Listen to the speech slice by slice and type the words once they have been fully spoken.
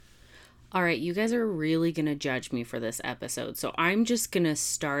All right, you guys are really going to judge me for this episode. So I'm just going to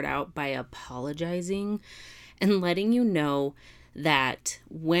start out by apologizing and letting you know that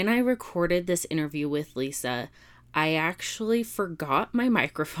when I recorded this interview with Lisa, I actually forgot my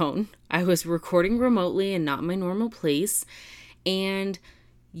microphone. I was recording remotely and not my normal place, and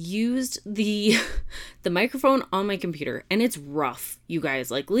used the microphone on my computer, and it's rough, you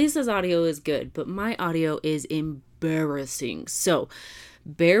guys. Like, Lisa's audio is good, but my audio is embarrassing. So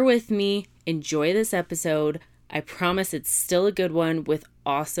bear with me, enjoy this episode. I promise it's still a good one with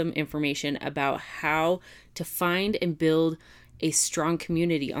awesome information about how to find and build a strong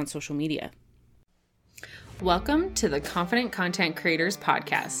community on social media. Welcome to the Confident Content Creators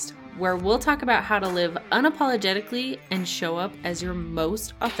Podcast, where we'll talk about how to live unapologetically and show up as your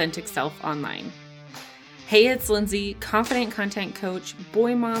most authentic self online. Hey, it's Lindsay, confident content coach,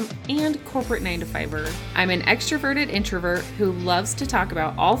 boy mom, and corporate 9-to-5er. I'm an extroverted introvert who loves to talk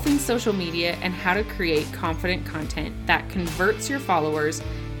about all things social media and how to create confident content that converts your followers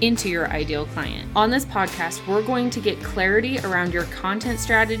into your ideal client. On this podcast, we're going to get clarity around your content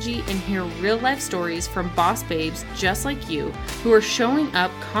strategy and hear real life stories from boss babes just like you who are showing up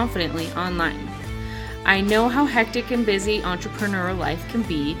confidently online. I know how hectic and busy entrepreneurial life can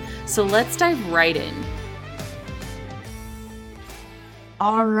be, so let's dive right in.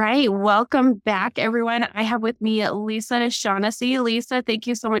 All right. Welcome back, everyone. I have with me Lisa Shaughnessy. Lisa, thank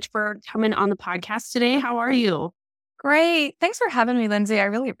you so much for coming on the podcast today. How are you? Great. Thanks for having me, Lindsay. I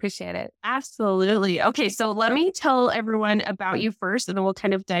really appreciate it. Absolutely. Okay. So let me tell everyone about you first, and then we'll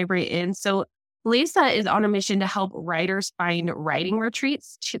kind of dive right in. So Lisa is on a mission to help writers find writing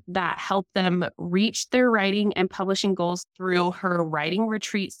retreats that help them reach their writing and publishing goals through her Writing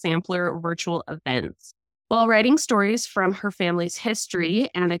Retreat Sampler virtual events. While writing stories from her family's history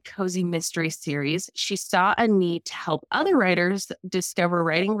and a cozy mystery series, she saw a need to help other writers discover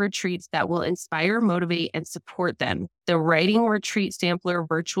writing retreats that will inspire, motivate, and support them. The Writing Retreat Sampler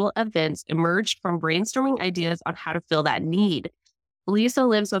virtual events emerged from brainstorming ideas on how to fill that need. Lisa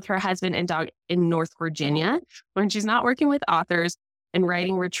lives with her husband and dog in North Virginia. When she's not working with authors and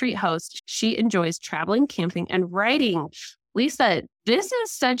writing retreat hosts, she enjoys traveling, camping, and writing. Lisa, this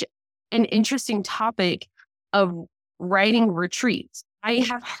is such an interesting topic of writing retreats. I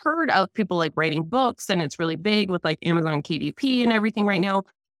have heard of people like writing books, and it's really big with like Amazon KDP and everything right now.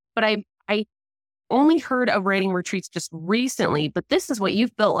 But I only heard of writing retreats just recently, but this is what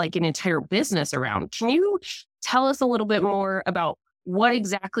you've built like an entire business around. Can you tell us a little bit more about what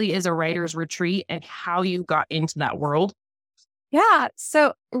exactly is a writer's retreat and how you got into that world? Yeah.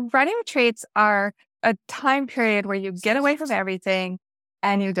 So writing retreats are a time period where you get away from everything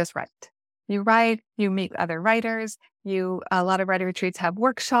and you just write. You write, you meet other writers. A lot of writing retreats have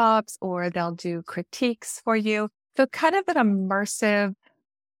workshops, or they'll do critiques for you. So kind of an immersive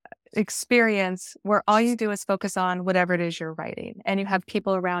experience where all you do is focus on whatever it is you're writing, and you have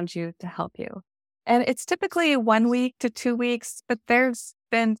people around you to help you. And it's typically 1 week to 2 weeks, but there's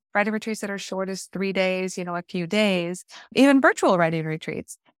been writing retreats that are short as 3 days, a few days, even virtual writing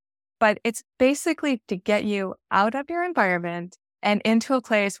retreats. But it's basically to get you out of your environment and into a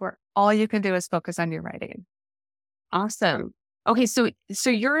place where all you can do is focus on your writing. Awesome. Okay, so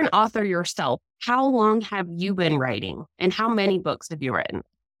you're an author yourself. How long have you been writing, and how many books have you written?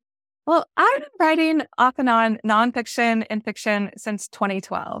 Well, I've been writing off and on nonfiction and fiction since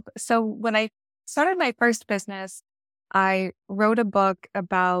 2012. So when I started my first business, I wrote a book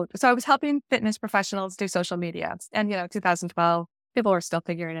so I was helping fitness professionals do social media. And, 2012, people were still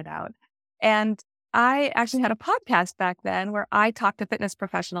figuring it out. And I actually had a podcast back then where I talked to fitness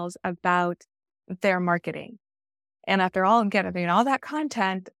professionals about their marketing. And after all getting all that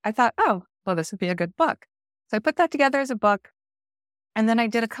content, I thought, oh, well, this would be a good book. So I put that together as a book. And then I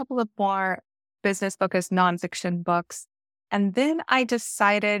did a couple of more business-focused nonfiction books. And then I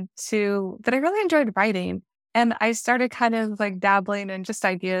decided that I really enjoyed writing. And I started kind of like dabbling in just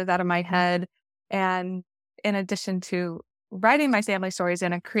ideas out of my head. And in addition to writing my family stories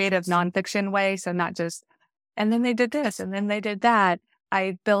in a creative nonfiction way, so not just, and then they did this, and then they did that.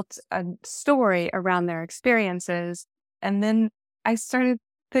 I built a story around their experiences. And then I started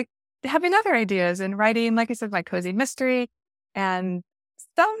having other ideas and writing, like I said, my cozy mystery and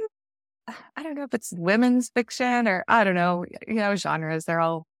some, I don't know if it's women's fiction or I don't know, genres.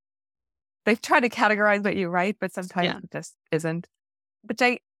 They try to categorize what you write, but sometimes it just isn't. But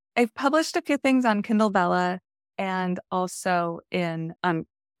I've published a few things on Kindle Vella and also on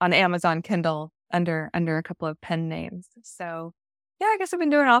Amazon Kindle under a couple of pen names. So yeah, I guess I've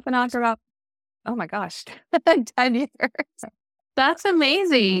been doing it off and on for about, oh my gosh, 10 years. That's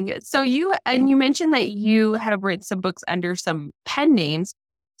amazing. So you mentioned that you have written some books under some pen names.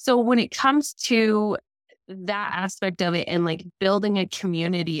 So when it comes to that aspect of it and like building a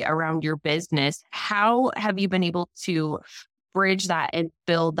community around your business, how have you been able to bridge that and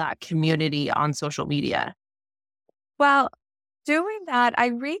build that community on social media? Well, doing that, I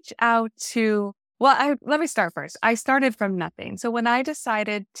reach out to, let me start first. I started from nothing. So when I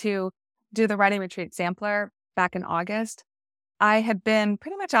decided to do the writing retreat sampler back in August, I had been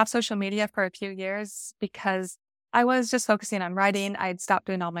pretty much off social media for a few years because I was just focusing on writing. I had stopped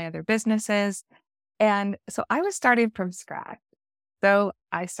doing all my other businesses. And so I was starting from scratch. So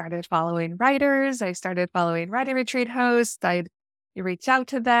I started following writers. I started following writing retreat hosts. I'd reach out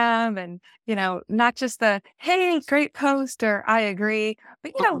to them and, not just the, hey, great post or I agree,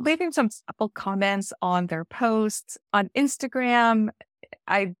 but, leaving some simple comments on their posts on Instagram.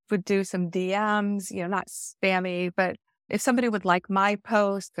 I would do some DMs, not spammy, but if somebody would like my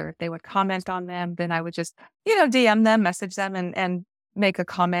post or if they would comment on them, then I would just, DM them, message them and make a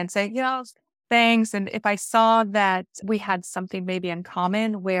comment, say, thanks. And if I saw that we had something maybe in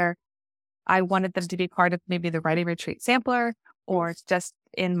common where I wanted them to be part of maybe the writing retreat sampler or just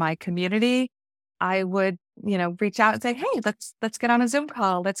in my community, I would, reach out and say, hey, let's get on a Zoom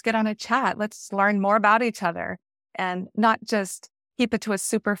call. Let's get on a chat. Let's learn more about each other and not just keep it to a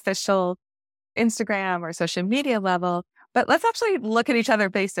superficial Instagram or social media level, but let's actually look at each other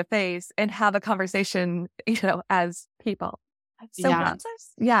face to face and have a conversation, as people. So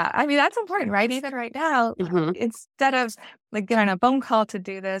Yeah. I mean, that's important, right? Even right now, Hmm. instead of like getting a phone call to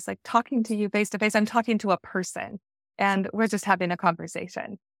do this, like talking to you face to face, I'm talking to a person and we're just having a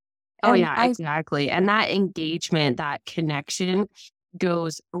conversation. Oh, And yeah, exactly. And that engagement, that connection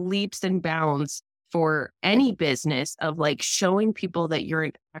goes leaps and bounds for any business of like showing people that you're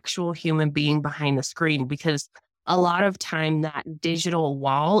an actual human being behind the screen, because a lot of time that digital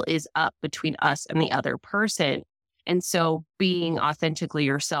wall is up between us and the other person. And so being authentically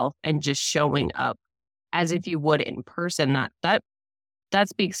yourself and just showing up as if you would in person, that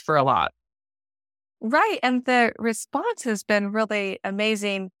speaks for a lot. right. And the response has been really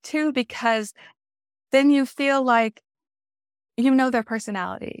amazing too, because then you feel like you know their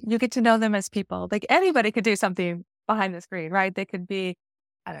personality. You get to know them as people. Like anybody could do something behind the screen, right? They could be,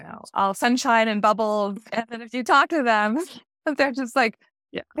 I don't know, all sunshine and bubbles. And then if you talk to them, they're just like,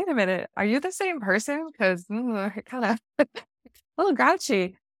 yeah, wait a minute, are you the same person? Because kind of a little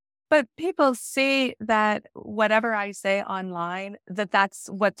grouchy. But people see that whatever I say online, that's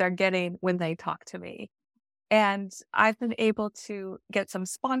what they're getting when they talk to me. And I've been able to get some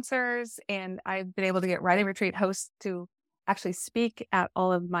sponsors and I've been able to get writing retreat hosts to actually speak at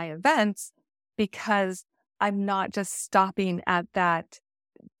all of my events because I'm not just stopping at that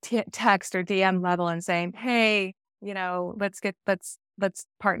text or DM level and saying, hey, let's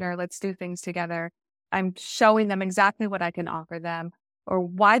partner, let's do things together. I'm showing them exactly what I can offer them or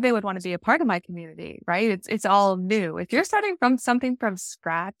why they would want to be a part of my community, right? It's all new. If you're starting from something from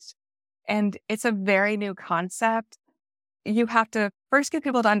scratch, and it's a very new concept. You have to first get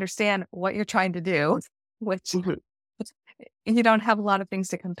people to understand what you're trying to do, which Mhm. you don't have a lot of things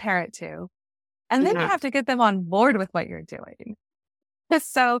to compare it to. And then you Yeah. have to get them on board with what you're doing.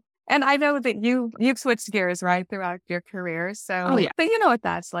 So, and I know that you've switched gears, right, throughout your career. Oh, So, yeah. but you know what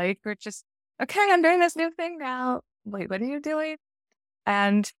that's like. We're just, okay, I'm doing this new thing now. Wait, what are you doing?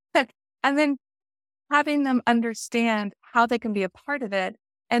 And and then having them understand how they can be a part of it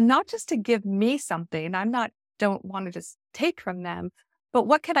and not just to give me something. Don't want to just take from them, but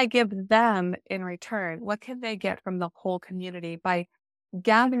what can I give them in return? What can they get from the whole community by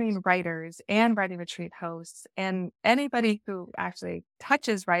gathering writers and writing retreat hosts and anybody who actually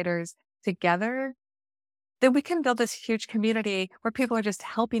touches writers together, that we can build this huge community where people are just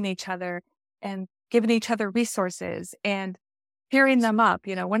helping each other and giving each other resources and hearing them up.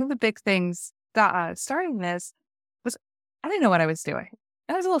 One of the big things that starting this was I didn't know what I was doing.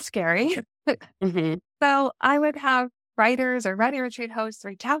 It was a little scary. Hmm. So I would have writers or writing retreat hosts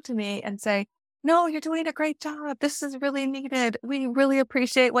reach out to me and say, no, you're doing a great job. This is really needed. We really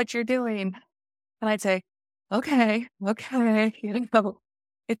appreciate what you're doing. And I'd say, okay, it's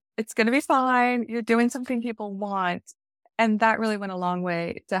going to be fine. You're doing something people want. And that really went a long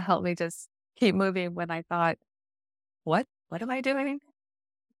way to help me just keep moving when I thought, what am I doing?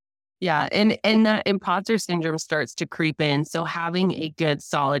 Yeah, and that imposter syndrome starts to creep in. So having a good,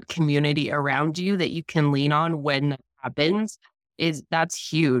 solid community around you that you can lean on when that happens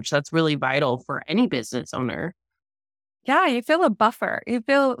that's huge. That's really vital for any business owner. Yeah, you feel a buffer. You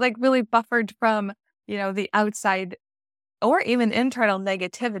feel like really buffered from, the outside or even internal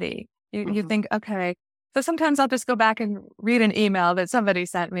negativity. You Mhm. think, okay. So sometimes I'll just go back and read an email that somebody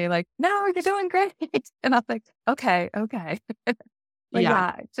sent me like, no, you're doing great. And I'm like, okay. But Yeah.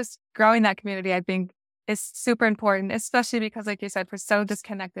 yeah, just growing that community, I think, is super important, especially because, like you said, we're so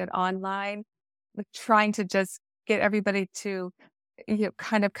disconnected online, like trying to just get everybody to,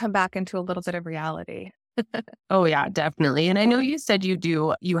 kind of come back into a little bit of reality. Oh yeah, definitely. And I know you said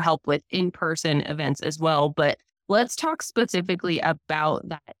you help with in-person events as well, but let's talk specifically about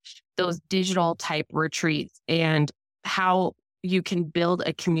those digital type retreats and how you can build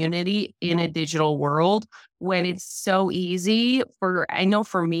a community in a digital world when it's so easy I know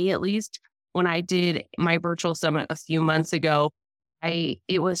for me at least, when I did my virtual summit a few months ago,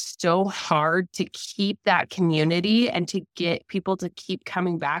 it was so hard to keep that community and to get people to keep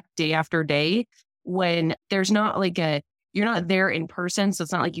coming back day after day when there's not you're not there in person. So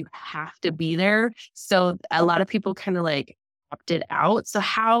it's not like you have to be there. So a lot of people kind of like opted out. So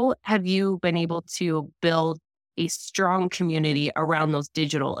how have you been able to build a strong community around those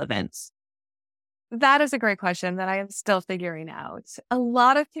digital events? That is a great question that I am still figuring out. A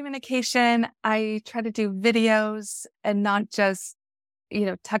lot of communication. I try to do videos and not just,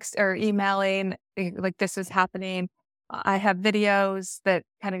 text or emailing, like this is happening. I have videos that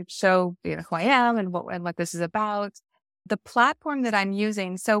kind of show, who I am and what this is about. The platform that I'm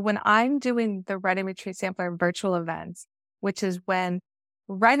using. So when I'm doing the Writing Retreat Sampler virtual events, which is when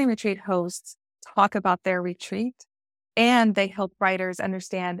Writing Retreat hosts talk about their retreat and they help writers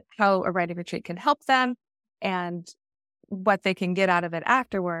understand how a writing retreat can help them and what they can get out of it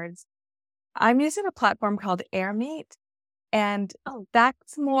afterwards. I'm using a platform called AirMeet, and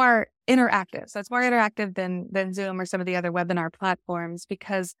that's more interactive. So it's more interactive than Zoom or some of the other webinar platforms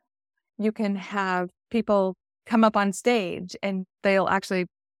because you can have people come up on stage and they'll actually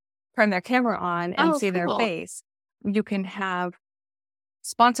turn their camera on and Oh, see their cool. face. You can have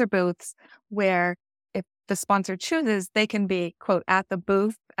sponsor booths where if the sponsor chooses, they can be, quote, at the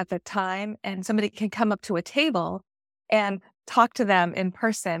booth at the time, and somebody can come up to a table and talk to them in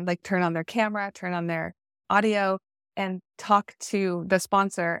person, like turn on their camera, turn on their audio, and talk to the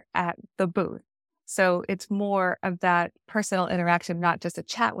sponsor at the booth. So it's more of that personal interaction, not just a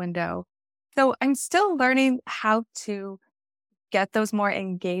chat window. So I'm still learning how to get those more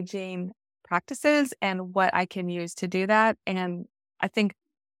engaging practices and what I can use to do that. And I think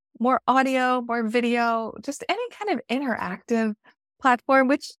more audio, more video, just any kind of interactive platform,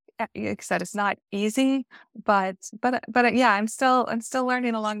 which, like I said, it's not easy, but yeah, I'm still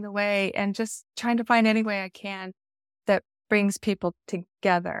learning along the way and just trying to find any way I can that brings people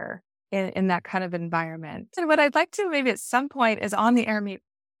together in that kind of environment. And what I'd like to maybe at some point is on the AirMeet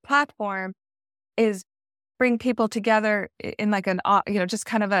platform is bring people together in like just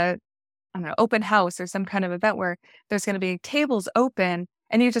kind of a, I don't know, open house or some kind of event where there's going to be tables open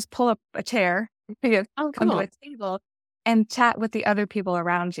and you just pull up a chair, Oh, come to cool. a table and chat with the other people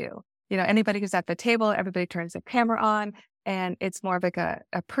around you. Anybody who's at the table, everybody turns their camera on and it's more of like a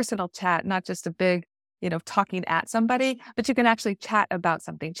personal chat, not just a big, talking at somebody, but you can actually chat about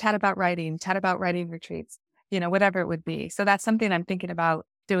something, chat about writing retreats, whatever it would be. So that's something I'm thinking about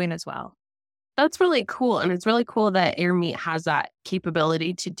doing as well. That's really cool. And it's really cool that AirMeet has that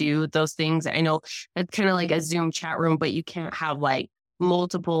capability to do those things. I know it's kind of like a Zoom chat room, but you can't have like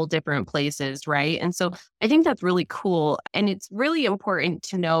multiple different places, right? And so I think that's really cool. And it's really important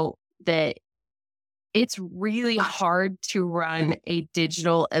to know that it's really hard to run a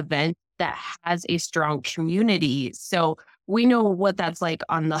digital event that has a strong community. So we know what that's like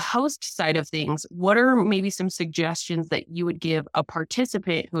on the host side of things. What are maybe some suggestions that you would give a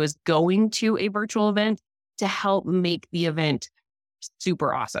participant who is going to a virtual event to help make the event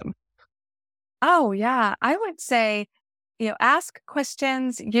super awesome? Oh, yeah. I would say, ask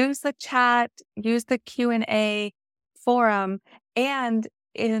questions, use the chat, use the Q&A forum. And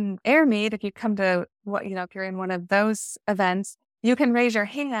in AirMeet, if you come to if you're in one of those events, you can raise your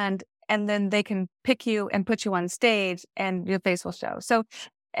hand and then they can pick you and put you on stage and your face will show. So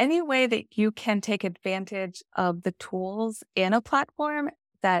any way that you can take advantage of the tools in a platform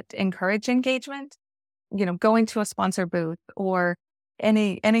that encourage engagement, going to a sponsor booth or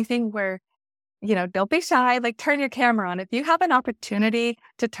anything where don't be shy, like turn your camera on. If you have an opportunity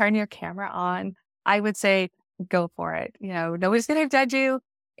to turn your camera on, I would say go for it. Nobody's going to judge you.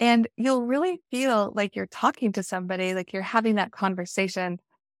 And you'll really feel like you're talking to somebody, like you're having that conversation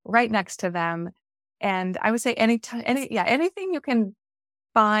right next to them. And I would say anything you can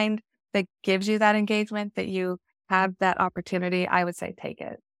find that gives you that engagement, that you have that opportunity, I would say take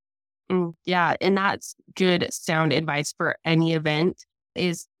it. Yeah, and that's good sound advice for any event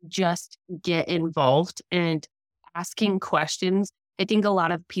is just get involved and asking questions. I think a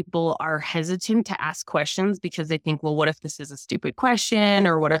lot of people are hesitant to ask questions because they think, well, what if this is a stupid question?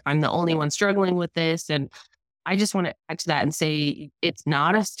 Or what if I'm the only one struggling with this? And I just want to add to that and say it's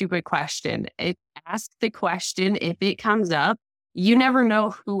not a stupid question. Ask the question if it comes up. You never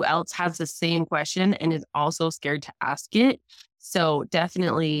know who else has the same question and is also scared to ask it. So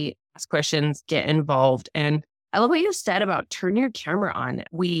definitely ask questions, get involved. And I love what you said about turn your camera on.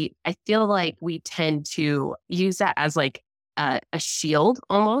 I feel like we tend to use that as like a shield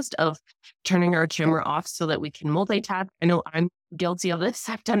almost of turning our camera off so that we can multitask. I know I'm guilty of this.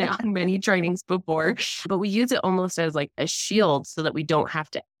 I've done it on many trainings before, but we use it almost as like a shield so that we don't have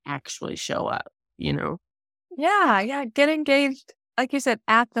to actually show up, you know? Yeah, yeah. Get engaged, like you said,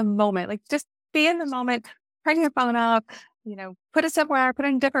 at the moment. Like just be in the moment, turn your phone off, put it somewhere, put it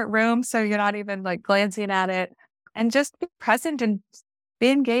in a different room so you're not even like glancing at it, and just be present and be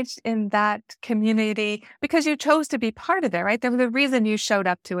engaged in that community because you chose to be part of it, right? There was a reason you showed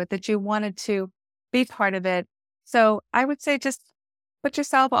up to it, that you wanted to be part of it. So I would say just put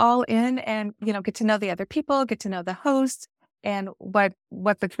yourself all in and, get to know the other people, get to know the host and what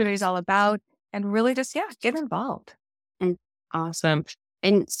the community is all about. And really just, get involved. And awesome.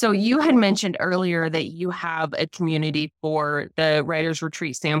 And so you had mentioned earlier that you have a community for the Writers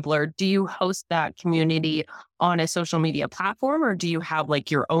Retreat Sampler. Do you host that community on a social media platform, or do you have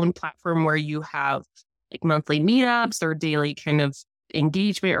like your own platform where you have like monthly meetups or daily kind of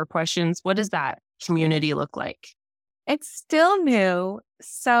engagement or questions? What does that community look like? It's still new.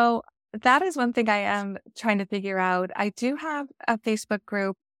 So that is one thing I am trying to figure out. I do have a Facebook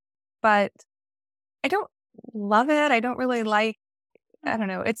group, but I don't love it. I don't really like, I don't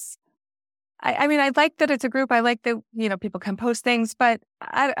know. I mean, I like that it's a group. I like that, people can post things, but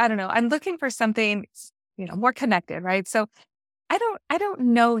I don't know. I'm looking for something, more connected, right? So I don't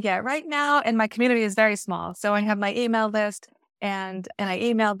know yet right now. And my community is very small. So I have my email list and I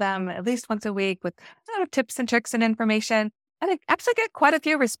email them at least once a week with a lot of tips and tricks and information. And I actually get quite a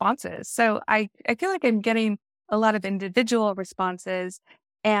few responses. So I feel like I'm getting a lot of individual responses.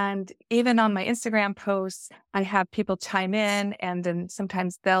 And even on my Instagram posts, I have people chime in and then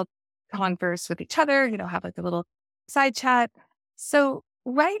sometimes they'll converse with each other, have like a little side chat. So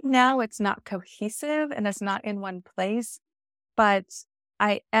right now it's not cohesive and it's not in one place, but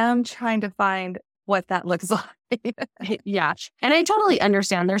I am trying to find what that looks like. Yeah. And I totally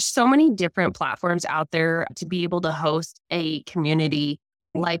understand. There's so many different platforms out there to be able to host a community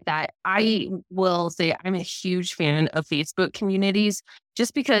like that. I will say I'm a huge fan of Facebook communities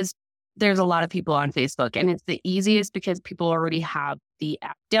just because there's a lot of people on Facebook and it's the easiest because people already have the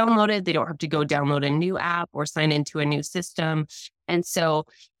app downloaded. They don't have to go download a new app or sign into a new system. And so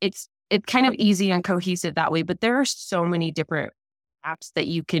it's kind of easy and cohesive that way. But there are so many different apps that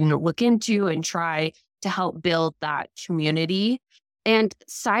you can look into and try to help build that community. And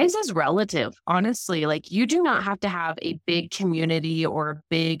size is relative, honestly. Like you do not have to have a big community or a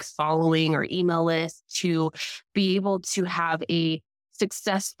big following or email list to be able to have a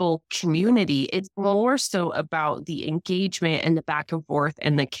successful community. It's more so about the engagement and the back and forth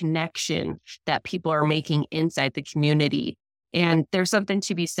and the connection that people are making inside the community. And there's something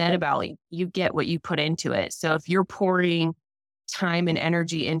to be said about like, you get what you put into it. So if you're pouring time and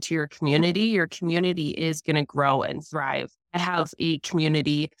energy into your community is going to grow and thrive. I have a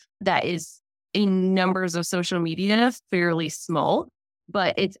community that is in numbers of social media fairly small,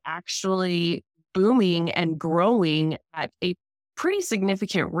 but it's actually booming and growing at a pretty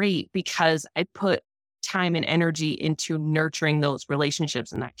significant rate because I put time and energy into nurturing those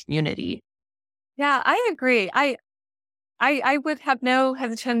relationships in that community. Yeah, I agree. I would have no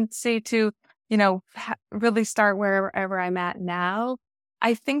hesitancy to really start wherever I'm at now.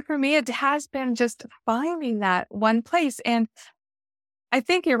 I think for me, it has been just finding that one place. And I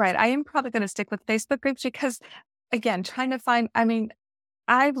think you're right. I am probably going to stick with Facebook groups because, again, trying to find,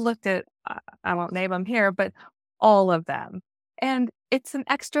 I've looked at, I won't name them here, but all of them. And it's an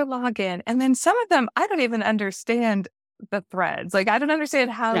extra login. And then some of them, I don't even understand the threads. Like, I don't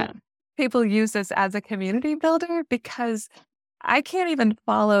understand how people use this as a community builder because I can't even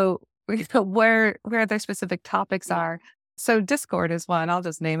follow where their specific topics are. So Discord is one. I'll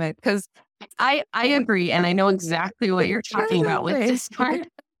just name it because I agree. And I know exactly what you're talking about with Discord.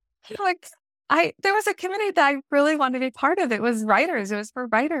 Like there was a community that I really wanted to be part of. It was writers. It was for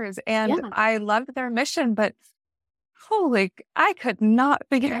writers. And I loved their mission, but I could not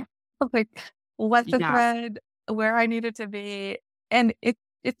figure out like what the thread, where I needed to be. And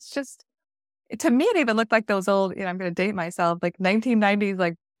it's just, to me, it even looked like those old, I'm going to date myself, like 1990s,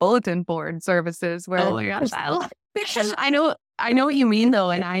 like bulletin board services where oh my gosh, because I know what you mean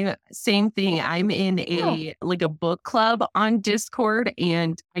though. And I'm same thing. I'm in a book club on Discord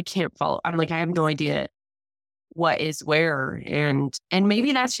and I can't follow. I'm like, I have no idea what is where. And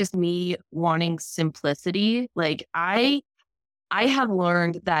maybe that's just me wanting simplicity. Like I have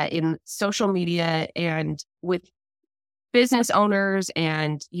learned that in social media and with business owners,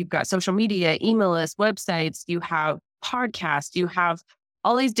 and you've got social media, email lists, websites, you have podcasts, you have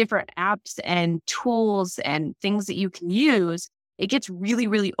all these different apps and tools and things that you can use, it gets really,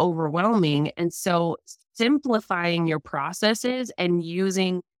 really overwhelming. And so simplifying your processes and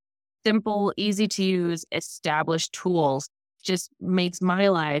using simple, easy to use, established tools just makes my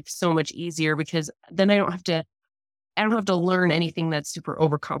life so much easier, because then I don't have to learn anything that's super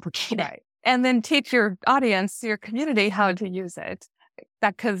overcomplicated. Right. And then teach your audience, your community, how to use it.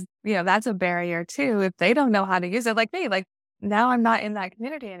 Because, that's a barrier too. If they don't know how to use it, like me, like now I'm not in that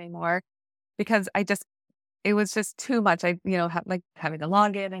community anymore because it was just too much. Like having to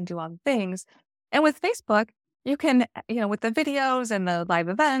log in and do all the things. And with Facebook, you can, with the videos and the live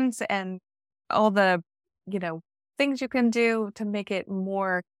events and all the, things you can do to make it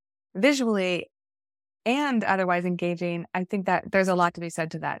more visually and otherwise engaging, I think that there's a lot to be said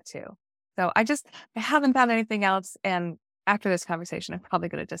to that too. So I haven't found anything else. And after this conversation, I'm probably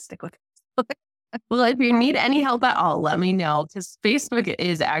going to just stick with it. Well, if you need any help at all, let me know, because Facebook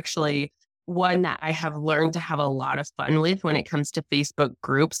is actually one that I have learned to have a lot of fun with when it comes to Facebook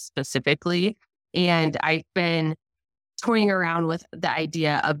groups specifically. And I've been toying around with the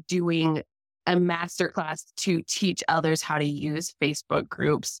idea of doing a masterclass to teach others how to use Facebook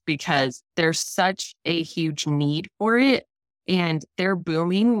groups, because there's such a huge need for it and they're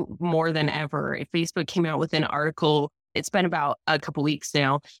booming more than ever. Facebook came out with an article, it's been about a couple weeks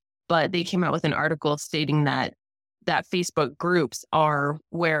now, but they came out with an article stating that Facebook groups are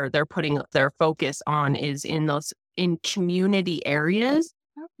where they're putting their focus on, is in community areas,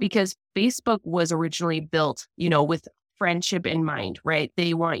 because Facebook was originally built, with friendship in mind, right?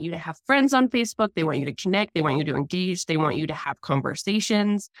 They want you to have friends on Facebook. They want you to connect. They want you to engage. They want you to have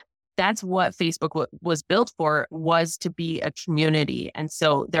conversations. That's what Facebook was built for, was to be a community. And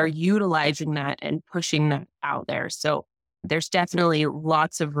so they're utilizing that and pushing that out there. So there's definitely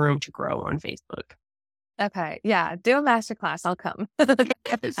lots of room to grow on Facebook. Okay. Yeah. Do a masterclass. I'll come.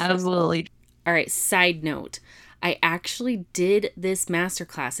 Absolutely. All right. Side note. I actually did this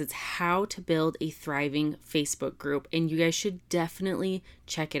masterclass. It's how to build a thriving Facebook group, and you guys should definitely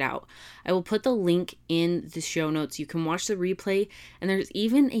check it out. I will put the link in the show notes. You can watch the replay, and there's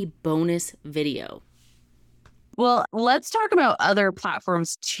even a bonus video. Well, let's talk about other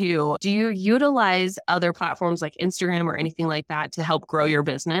platforms too. Do you utilize other platforms like Instagram or anything like that to help grow your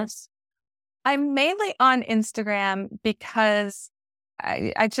business? I'm mainly on Instagram because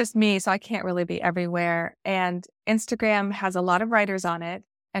it's just me, so I can't really be everywhere. And Instagram has a lot of writers on it,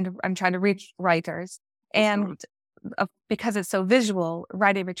 and I'm trying to reach writers. And because it's so visual,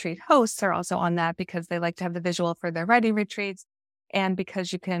 writing retreat hosts are also on that because they like to have the visual for their writing retreats. And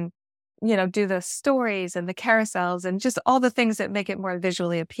because you can, do the stories and the carousels and just all the things that make it more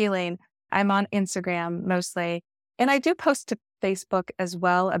visually appealing. I'm on Instagram mostly. And I do post to Facebook as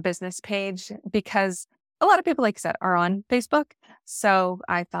well, a business page, because a lot of people, like I said, are on Facebook. So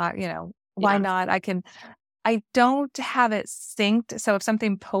I thought, why not? I don't have it synced. So if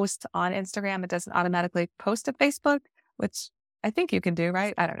something posts on Instagram, it doesn't automatically post to Facebook, which I think you can do,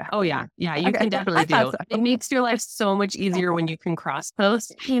 right? I don't know. Oh, yeah. Yeah, you can definitely do. So. It makes your life so much easier when you can cross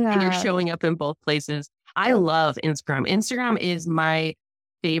post and you're showing up in both places. I love Instagram. Instagram is my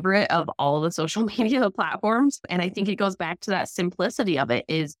favorite of all the social media platforms. And I think it goes back to that simplicity of it.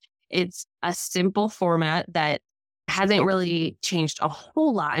 It's a simple format that hasn't really changed a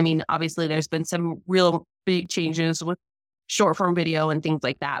whole lot. I mean, obviously, there's been some real big changes with short form video and things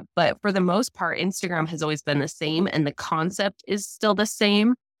like that. But for the most part, Instagram has always been the same and the concept is still the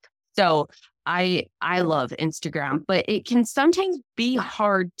same. So I love Instagram, but it can sometimes be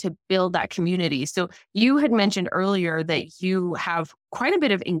hard to build that community. So you had mentioned earlier that you have quite a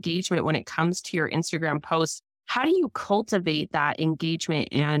bit of engagement when it comes to your Instagram posts. How do you cultivate that engagement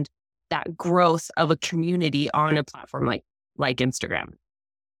and that growth of a community on a platform like Instagram?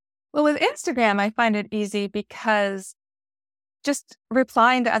 Well, with Instagram, I find it easy because just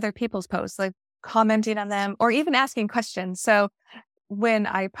replying to other people's posts, like commenting on them or even asking questions. So when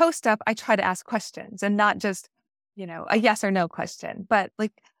I post stuff, I try to ask questions and not just, a yes or no question, but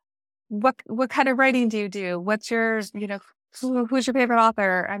like, what kind of writing do you do? What's your, who's your favorite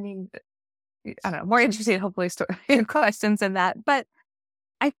author? I mean, I don't know, more interesting, hopefully, questions than that. But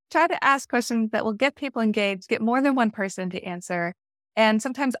I try to ask questions that will get people engaged, get more than one person to answer. And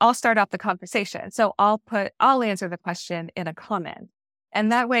sometimes I'll start off the conversation. So I'll answer the question in a comment.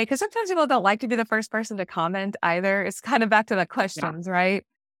 And that way, because sometimes people don't like to be the first person to comment either. It's kind of back to the questions, right?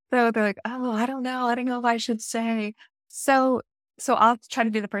 So they're like, oh, I don't know. I don't know if I should say. So, so I'll try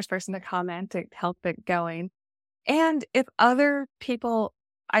to be the first person to comment to help it going. And if other people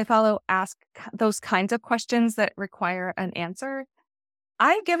I follow ask those kinds of questions that require an answer,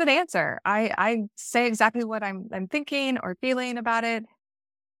 I give an answer. I say exactly what I'm thinking or feeling about it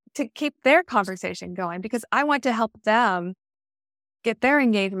to keep their conversation going because I want to help them get their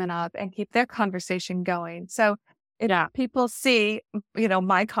engagement up and keep their conversation going. So if Yeah. people see,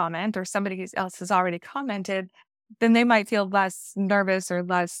 my comment or somebody else has already commented, then they might feel less nervous or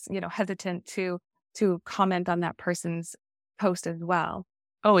less, hesitant to comment on that person's post as well.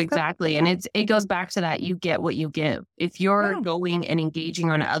 Oh, So, exactly. And it goes back to that you get what you give. If you're yeah, going and engaging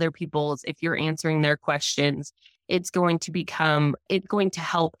on other people's, if you're answering their questions, it's going to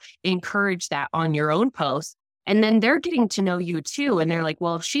help encourage that on your own post. And then they're getting to know you too. And they're like,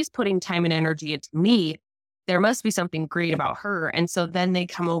 well, if she's putting time and energy into me, there must be something great about her. And so then they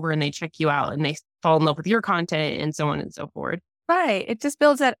come over and they check you out and they fall in love with your content and so on and so forth. right. It just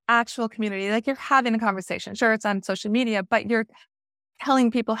builds that actual community. Like you're having a conversation. Sure, it's on social media, but you're telling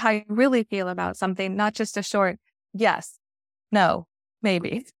people how you really feel about something, not just a short yes, no,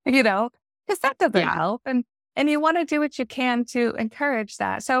 maybe, because that doesn't Yeah. help. And you want to do what you can to encourage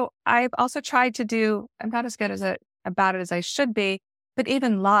that. So I've also tried to do, I'm not as good about it as I should be, but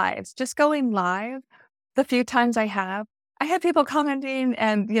even lives, just going live the few times I had people commenting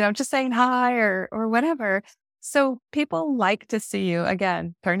and, just saying hi or whatever. So people like to see you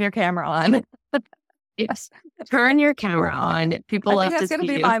again, turn your camera on. Yes. Turn your camera on. People I think love to that's going to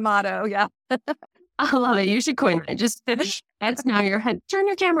see be you. my motto. Yeah. I love it. You should coin it. Just that's now your head. Turn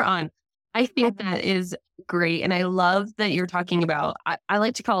your camera on. I think that is great. And I love that you're talking about, I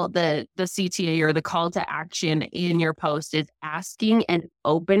like to call it the CTA or the call to action in your post is asking an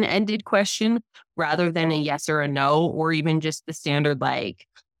open-ended question rather than a yes or a no, or even just the standard like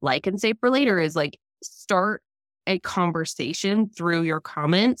and save for later is like start a conversation through your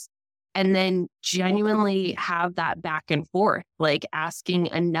comments and then genuinely have that back and forth, like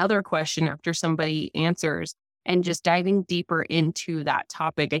asking another question after somebody answers and just diving deeper into that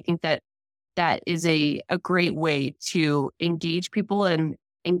topic. I think that is a great way to engage people and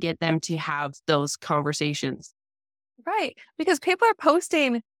get them to have those conversations. Right. Because people are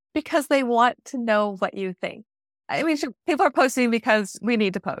posting because they want to know what you think. I mean, sure, people are posting because we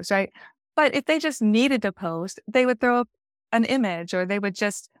need to post, right? But if they just needed to post, they would throw up an image or they would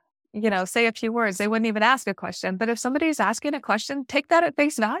just, say a few words. They wouldn't even ask a question. But if somebody's asking a question, take that at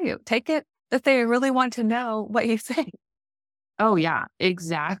face value. Take it that they really want to know what you think. Oh yeah,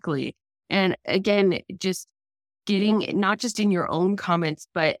 exactly. And again, just getting not just in your own comments,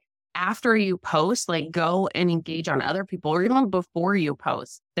 but after you post, like go and engage on other people or even before you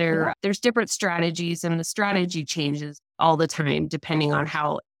post. Yeah. There's different strategies and the strategy changes all the time depending on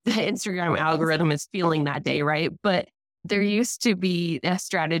how the Instagram algorithm is feeling that day, right? But there used to be a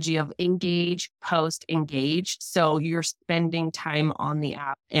strategy of engage, post, engage. So you're spending time on the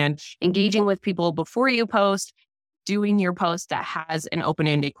app and engaging with people before you post, doing your post that has an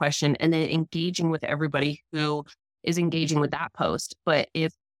open-ended question, and then engaging with everybody who is engaging with that post. But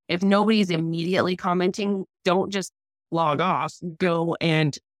if nobody's immediately commenting, don't just log off. Go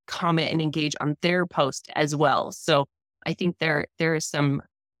and comment and engage on their post as well. So I think there is some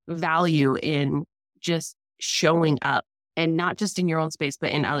value in just showing up and not just in your own space,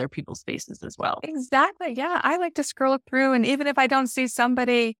 but in other people's spaces as well. Exactly. Yeah. I like to scroll through. And even if I don't see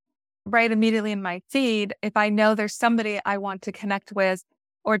somebody right immediately in my feed, if I know there's somebody I want to connect with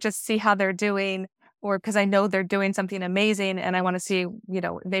or just see how they're doing, or because I know they're doing something amazing and I want to see,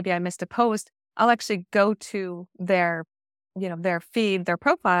 maybe I missed a post, I'll actually go to their feed, their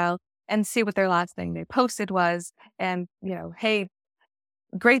profile and see what their last thing they posted was. And, hey,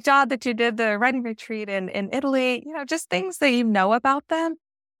 great job that you did the writing retreat in Italy, just things that you know about them,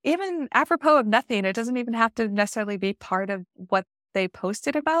 even apropos of nothing. It doesn't even have to necessarily be part of what they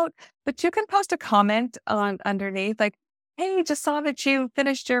posted about, but you can post a comment on underneath like, hey, just saw that you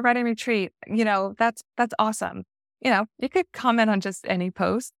finished your writing retreat. That's awesome. You could comment on just any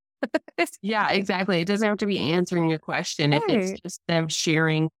post. It's Yeah, exactly. It doesn't have to be answering your question if it's hey, just them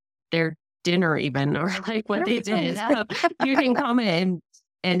sharing their dinner even or like what they did. 100%. You can comment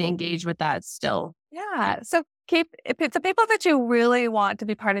and engage with that still. Yeah. So if it's the people that you really want to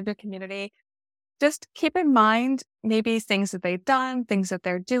be part of your community, just keep in mind maybe things that they've done, things that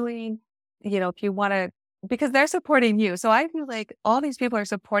they're doing, if you want to, because they're supporting you. So I feel like all these people are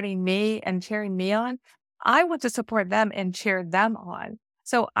supporting me and cheering me on. I want to support them and cheer them on.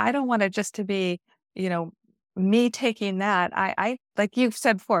 So I don't want it just to be, you know, me taking that. I like you've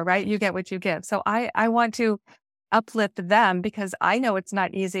said before, right? You get what you give. So I want to uplift them because I know it's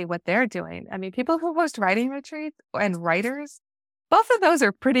not easy what they're doing. I mean, people who host writing retreats and writers, both of those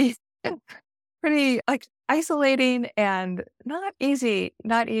are pretty, pretty like isolating and not easy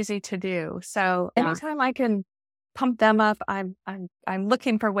to do. So Yeah. anytime I can pump them up, I'm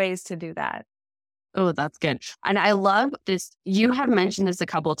looking for ways to do that. Oh, that's good. And I love this. You have mentioned this a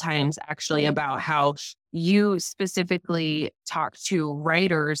couple of times actually about how you specifically talk to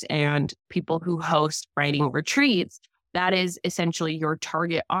writers and people who host writing retreats. That is essentially your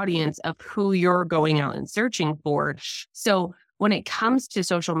target audience of who you're going out and searching for. So when it comes to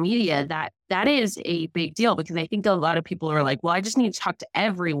social media, that is a big deal because I think a lot of people are like, well, I just need to talk to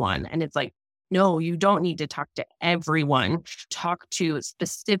everyone. And it's like, no, you don't need to talk to everyone. Talk to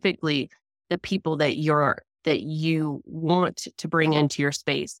specifically the people that you want to bring into your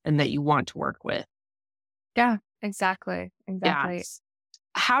space and that you want to work with. Yeah, exactly. Yeah. Exactly.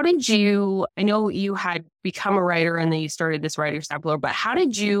 How did you, I know you had become a writer and then you started this writer sampler, but how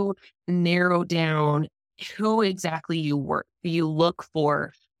did you narrow down who exactly you look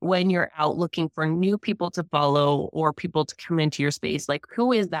for when you're out looking for new people to follow or people to come into your space? Like,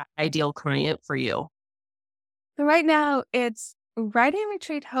 who is that ideal client for you? So right now it's writing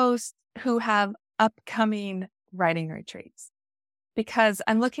retreat hosts who have upcoming writing retreats because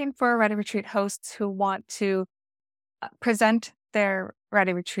I'm looking for writing retreat hosts who want to present their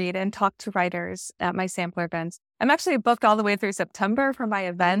writing retreat and talk to writers at my sampler events. I'm actually booked all the way through September for my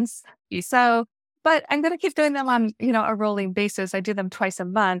events. So, but I'm going to keep doing them on, a rolling basis. I do them twice a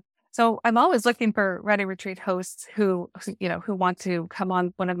month. So I'm always looking for writing retreat hosts who want to come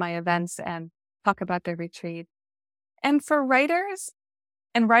on one of my events and talk about their retreat. And for writers,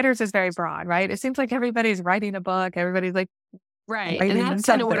 and writers is very broad, right? It seems like everybody's writing a book. Everybody's like Right. And writing that's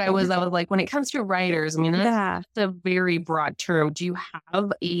kind of what something. I was like, when it comes to writers, I mean, Yeah. that's a very broad term. Do you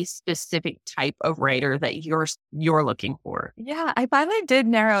have a specific type of writer that you're looking for? Yeah. I finally did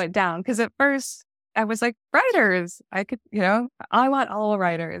narrow it down because at first I was like, writers. I could, I want all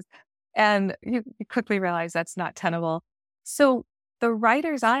writers. And you quickly realize that's not tenable. So the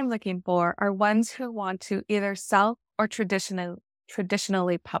writers I'm looking for are ones who want to either self or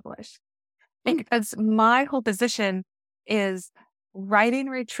traditionally publish. Because my whole position is writing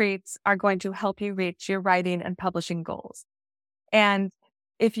retreats are going to help you reach your writing and publishing goals. And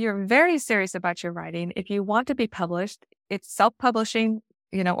if you're very serious about your writing, if you want to be published, it's self-publishing,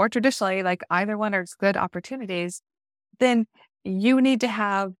 or traditionally, like either one are good opportunities, then you need to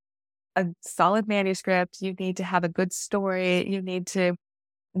have a solid manuscript. You need to have a good story. You need to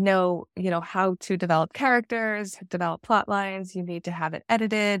know, how to develop characters, develop plot lines. You need to have it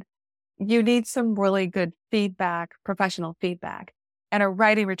edited. You need some really good feedback, professional feedback, and a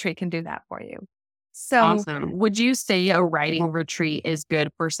writing retreat can do that for you. So Awesome. Would you say a writing retreat is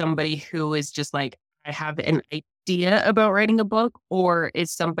good for somebody who is just like, I have an idea about writing a book, or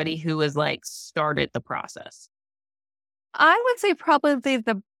is somebody who is like started the process? I would say probably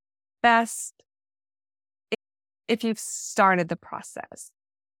the best if you've started the process.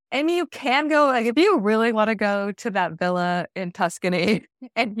 And you can go, like, if you really want to go to that villa in Tuscany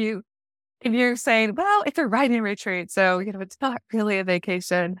and if you're saying, well, it's a writing retreat, so, it's not really a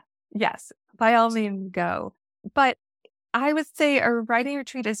vacation. Yes, by all means go. But I would say a writing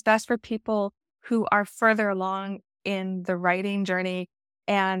retreat is best for people who are further along in the writing journey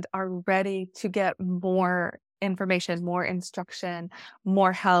and are ready to get more information, more instruction,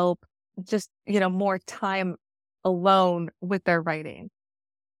 more help, just, more time alone with their writing.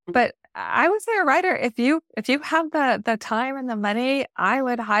 But I would say a writer, if you have the time and the money, I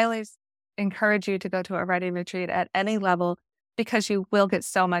would highly encourage you to go to a writing retreat at any level because you will get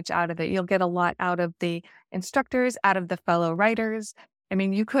so much out of it. You'll get a lot out of the instructors, out of the fellow writers. I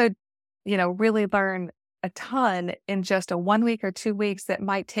mean, you could, really learn a ton in just a 1 week or 2 weeks that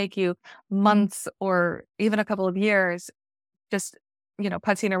might take you months or even a couple of years just,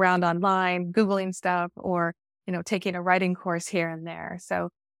 putzing around online, Googling stuff or, taking a writing course here and there. So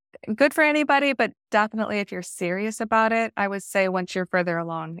good for anybody, but definitely if you're serious about it, I would say once you're further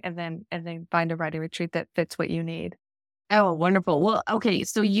along and then find a writing retreat that fits what you need. Oh, wonderful. Well, okay.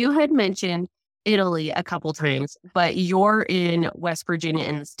 So you had mentioned Italy a couple times, but you're in West Virginia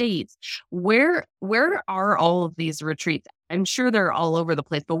in the States. Where are all of these retreats? I'm sure they're all over the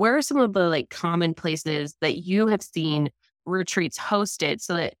place, but where are some of the like common places that you have seen retreats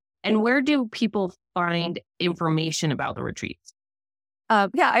hosted and where do people find information about the retreats? Yeah,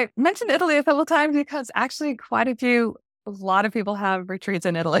 I mentioned Italy a couple of times because actually a lot of people have retreats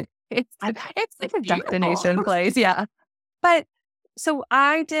in Italy. It's like a Beautiful. destination place. Yeah. But so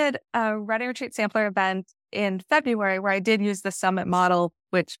I did a writing retreat sampler event in February where I did use the summit model,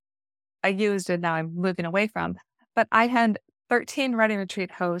 which I used and now I'm moving away from. but I had 13 writing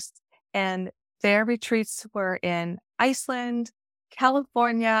retreat hosts, and their retreats were in Iceland,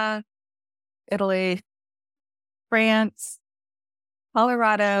 California, Italy, France,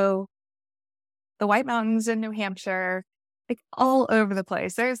 Colorado, the White Mountains in New Hampshire, like all over the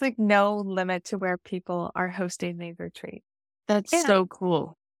place. There's like no limit to where people are hosting these retreats. That's And so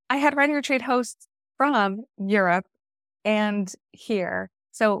cool. I had writing retreat hosts from Europe and here.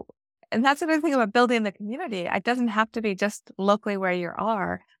 So, and that's another thing about building the community. It doesn't have to be just locally where you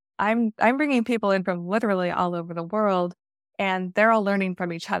are. I'm bringing people in from literally all over the world, and they're all learning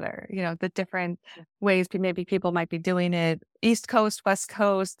from each other. The different ways maybe people might be doing it, East Coast, West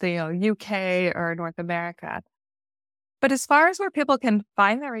Coast, UK or North America. But as far as where people can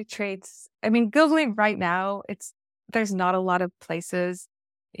find their retreats, I mean, Googling right now, there's not a lot of places.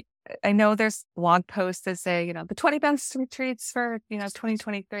 I know there's blog posts that say, the 20 best retreats for,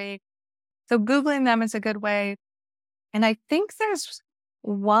 2023. So Googling them is a good way. And I think there's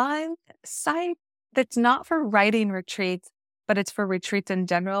one site that's not for writing retreats, but it's for retreats in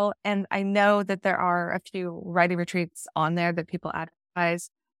general. And I know that there are a few writing retreats on there that people advertise.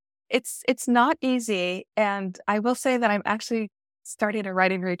 It's not easy. And I will say that I'm actually starting a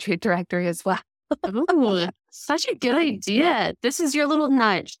writing retreat directory as well. Ooh, such a good idea. This is your little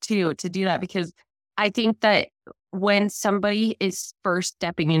nudge too, to do that, because I think that when somebody is first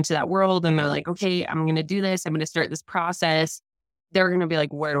stepping into that world and they're like, okay, I'm going to do this, I'm going to start this process, they're going to be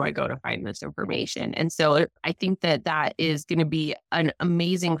like, where do I go to find this information? And so I think that is going to be an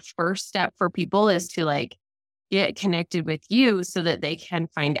amazing first step for people, is to like get connected with you so that they can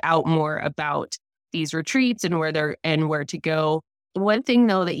find out more about these retreats and where to go. One thing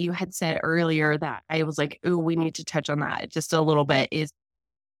though that you had said earlier that I was like, oh, we need to touch on that just a little bit, is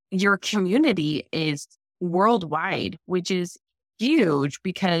your community is worldwide, which is huge,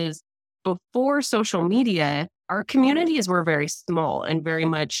 because before social media, our communities were very small and very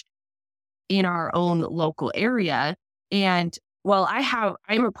much in our own local area. And while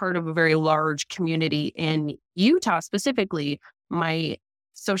I'm a part of a very large community in Utah specifically, my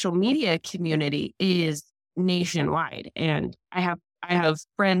social media community is nationwide, and I have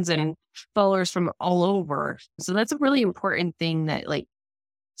friends and followers from all over. So that's a really important thing, that like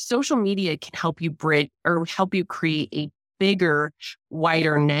social media can help you bridge or help you create a bigger,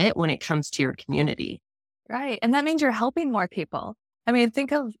 wider net when it comes to your community. Right. And that means you're helping more people. I mean,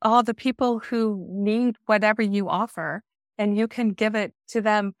 think of all the people who need whatever you offer, and you can give it to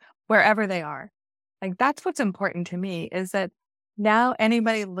them wherever they are. Like, that's what's important to me, is that now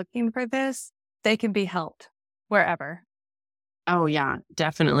anybody looking for this, they can be helped wherever. Oh, yeah,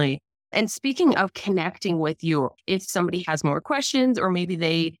 definitely. And speaking of connecting with you, if somebody has more questions, or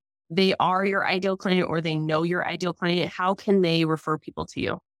maybe they are your ideal client, or they know your ideal client, how can they refer people to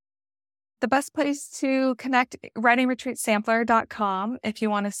you? The best place to connect, writingretreatsampler.com, if you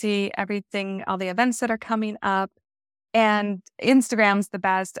want to see everything, all the events that are coming up. And Instagram's the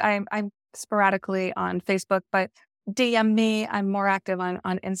best. I'm sporadically on Facebook, but DM me. I'm more active on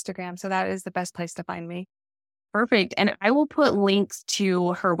Instagram. So that is the best place to find me. Perfect. And I will put links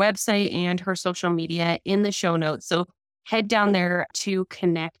to her website and her social media in the show notes. So head down there to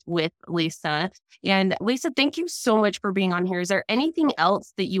connect with Lisa. And Lisa, thank you so much for being on here. Is there anything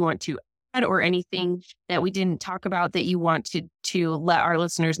else that you want to add, or anything that we didn't talk about that you want to let our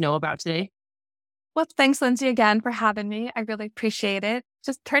listeners know about today? Well, thanks, Lindsay, again for having me. I really appreciate it.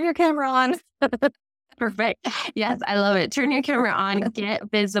 Just turn your camera on. Perfect. Yes, I love it. Turn your camera on, get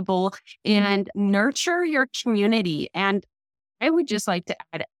visible, and nurture your community. And I would just like to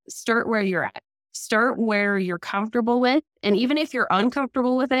add, start where you're at. Start where you're comfortable with. And even if you're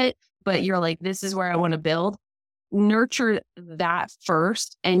uncomfortable with it, but you're like, this is where I want to build, nurture that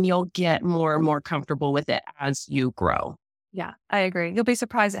first, and you'll get more and more comfortable with it as you grow. Yeah, I agree. You'll be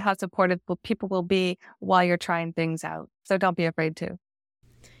surprised at how supportive people will be while you're trying things out. So don't be afraid to.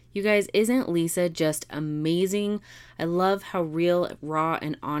 You guys, isn't Lisa just amazing? I love how real, raw,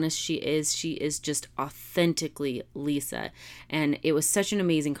 and honest she is. She is just authentically Lisa. And it was such an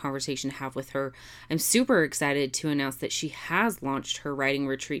amazing conversation to have with her. I'm super excited to announce that she has launched her writing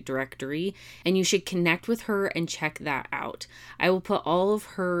retreat directory, and you should connect with her and check that out. I will put all of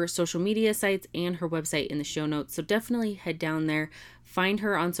her social media sites and her website in the show notes. So definitely head down there, find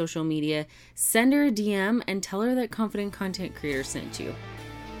her on social media, send her a DM, and tell her that Confident Content Creator sent you.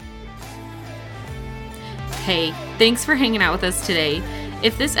 Hey, thanks for hanging out with us today.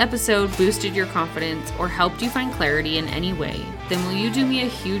 If this episode boosted your confidence or helped you find clarity in any way, then will you do me a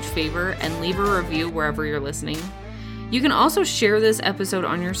huge favor and leave a review wherever you're listening? You can also share this episode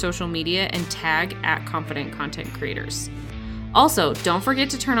on your social media and tag @Confident Content Creators. Also, don't forget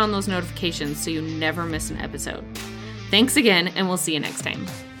to turn on those notifications so you never miss an episode. Thanks again, and we'll see you next time.